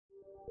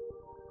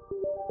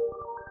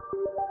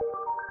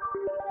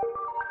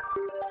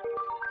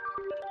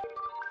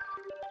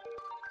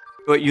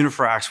At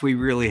Unifrax, we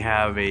really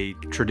have a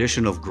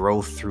tradition of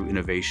growth through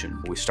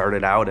innovation. We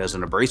started out as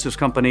an abrasives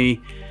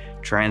company,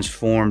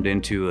 transformed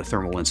into a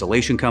thermal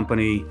insulation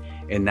company,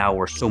 and now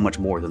we're so much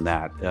more than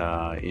that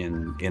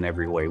in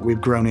every way. We've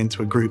grown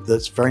into a group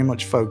that's very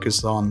much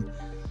focused on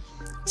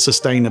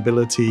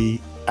sustainability,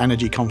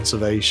 energy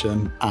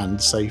conservation,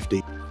 and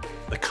safety.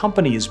 The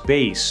company is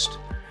based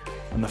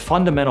on the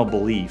fundamental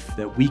belief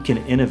that we can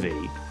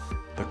innovate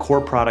the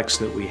core products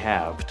that we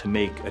have to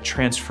make a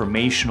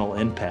transformational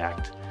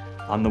impact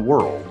on the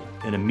world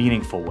in a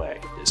meaningful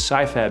way.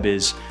 SiFAB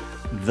is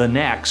the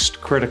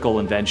next critical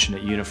invention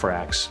at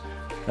Unifrax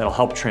that'll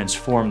help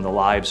transform the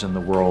lives and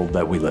the world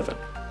that we live in.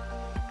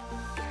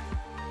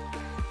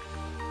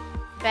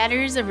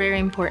 Batteries are very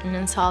important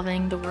in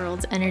solving the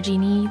world's energy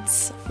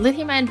needs.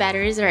 Lithium-ion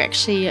batteries are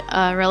actually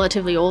a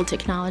relatively old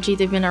technology.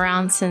 They've been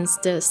around since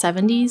the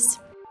 70s.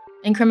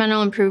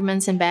 Incremental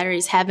improvements in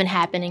batteries have been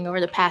happening over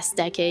the past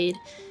decade.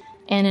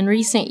 And in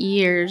recent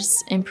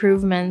years,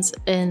 improvements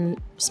in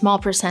small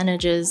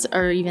percentages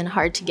are even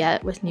hard to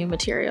get with new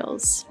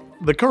materials.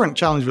 The current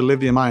challenge with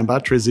lithium-ion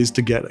batteries is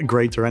to get a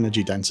greater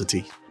energy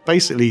density,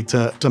 basically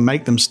to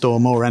make them store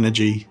more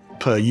energy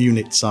per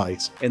unit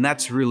size. And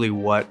that's really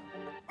what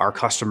our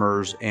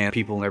customers and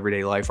people in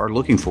everyday life are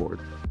looking for.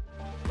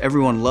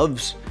 Everyone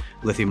loves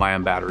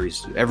lithium-ion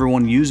batteries.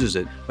 Everyone uses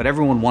it, but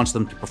everyone wants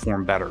them to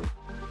perform better.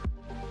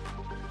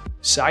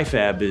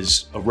 SiFAB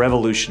is a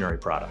revolutionary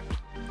product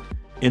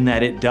in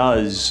that it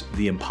does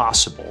the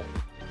impossible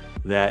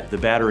that the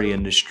battery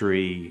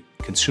industry,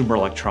 consumer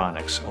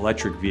electronics,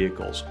 electric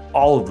vehicles,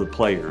 all of the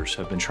players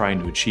have been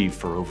trying to achieve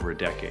for over a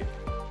decade.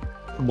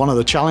 One of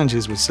the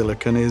challenges with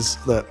silicon is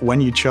that when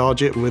you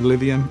charge it with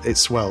lithium, it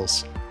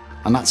swells.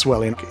 And that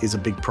swelling is a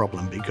big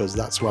problem because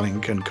that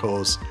swelling can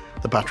cause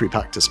the battery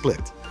pack to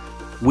split.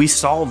 We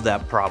solved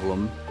that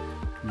problem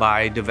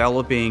by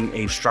developing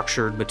a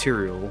structured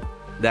material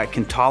that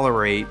can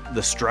tolerate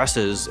the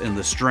stresses and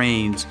the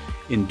strains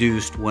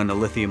induced when a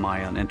lithium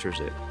ion enters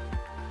it.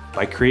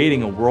 By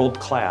creating a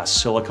world-class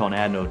silicon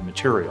anode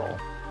material,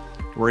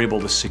 we're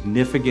able to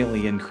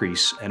significantly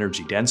increase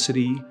energy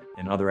density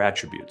and other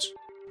attributes.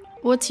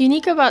 What's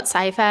unique about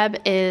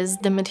SiFAB is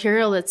the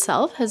material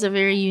itself has a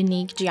very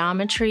unique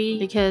geometry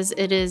because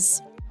it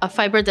is a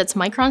fiber that's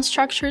micron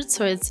structured,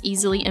 so it's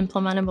easily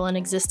implementable in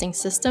existing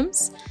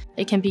systems.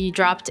 It can be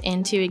dropped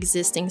into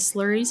existing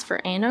slurries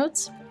for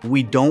anodes.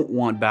 We don't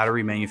want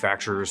battery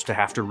manufacturers to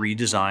have to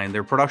redesign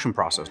their production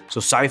process. So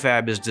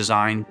SiFAB is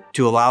designed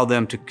to allow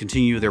them to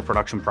continue their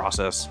production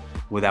process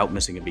without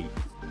missing a beat.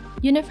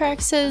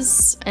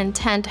 Unifrax's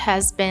intent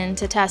has been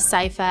to test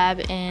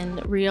SiFAB in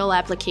real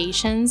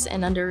applications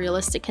and under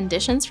realistic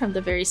conditions from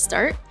the very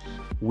start.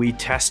 We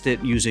test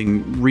it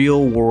using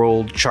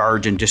real-world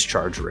charge and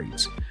discharge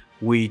rates.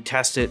 We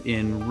test it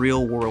in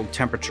real-world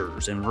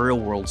temperatures and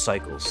real-world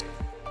cycles.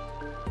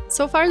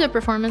 So far, the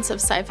performance of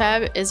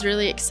SiFAB is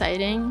really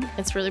exciting.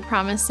 It's really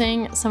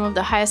promising. Some of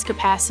the highest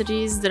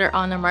capacities that are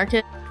on the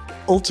market.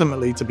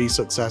 Ultimately, to be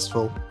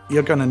successful,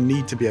 you're going to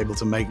need to be able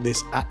to make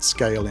this at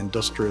scale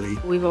industrially.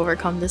 We've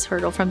overcome this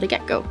hurdle from the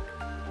get-go.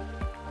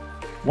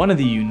 One of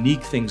the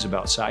unique things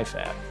about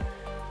SiFAB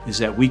is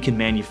that we can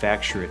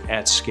manufacture it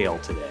at scale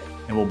today,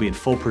 and will be in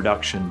full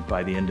production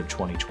by the end of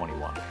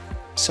 2021.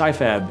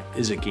 SiFAB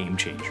is a game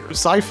changer.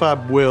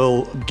 SiFAB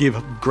will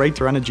give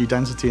greater energy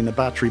density in the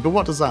battery, but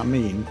what does that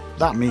mean?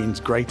 That means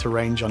greater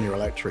range on your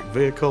electric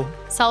vehicle.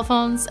 Cell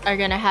phones are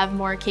going to have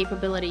more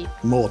capability.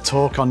 More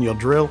torque on your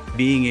drill.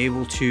 Being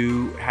able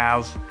to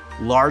have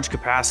large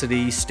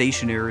capacity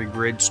stationary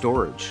grid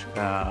storage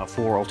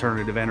for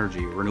alternative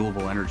energy,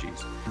 renewable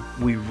energies.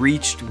 We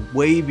reached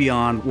way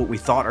beyond what we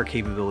thought our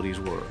capabilities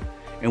were,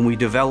 and we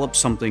developed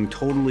something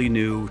totally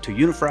new to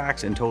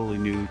Unifrax and totally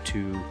new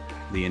to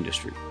the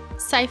industry.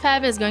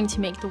 SiFAB is going to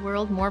make the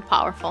world more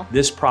powerful.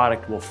 This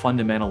product will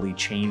fundamentally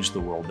change the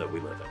world that we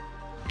live in.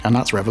 And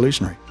that's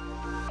revolutionary.